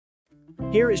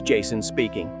Here is Jason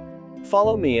speaking.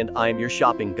 Follow me and I am your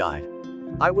shopping guide.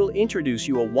 I will introduce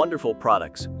you a wonderful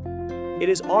products. It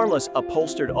is armless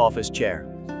upholstered office chair.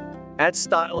 Add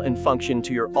style and function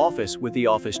to your office with the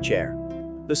office chair.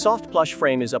 The soft plush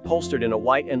frame is upholstered in a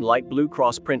white and light blue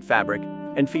cross print fabric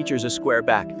and features a square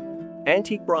back.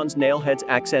 Antique bronze nail heads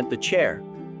accent the chair.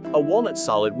 A walnut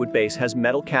solid wood base has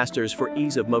metal casters for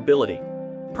ease of mobility.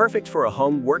 Perfect for a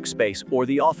home workspace or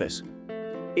the office.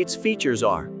 Its features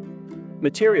are: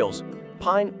 materials: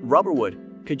 pine, rubberwood,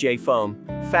 kajay foam,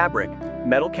 fabric,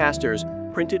 metal casters,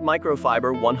 printed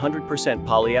microfiber 100%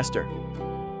 polyester.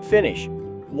 Finish: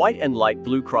 white and light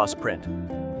blue cross print.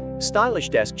 Stylish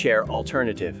desk chair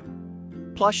alternative.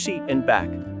 Plush seat and back.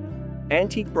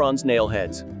 Antique bronze nail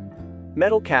heads.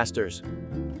 Metal casters.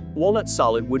 Walnut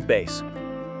solid wood base.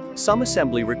 Some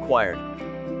assembly required.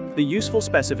 The useful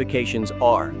specifications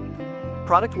are: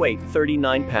 product weight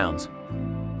 39 pounds.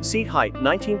 Seat height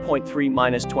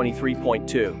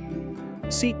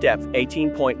 19.3-23.2. Seat depth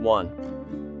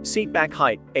 18.1. Seat back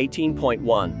height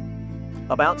 18.1.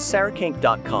 About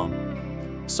Sarahkink.com.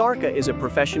 Sarka is a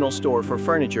professional store for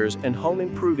furniture and home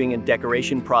improving and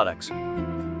decoration products.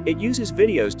 It uses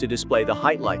videos to display the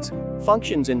highlights,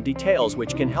 functions and details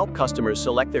which can help customers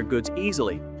select their goods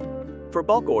easily. For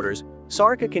bulk orders,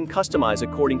 Sarka can customize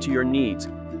according to your needs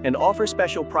and offer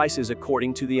special prices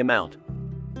according to the amount.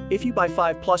 If you buy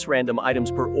 5+ random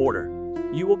items per order,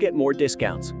 you will get more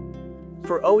discounts.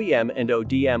 For OEM and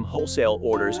ODM wholesale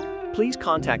orders, please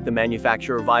contact the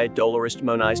manufacturer via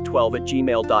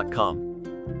doloristmonize12@gmail.com.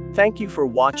 Thank you for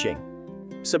watching.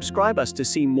 Subscribe us to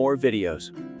see more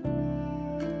videos.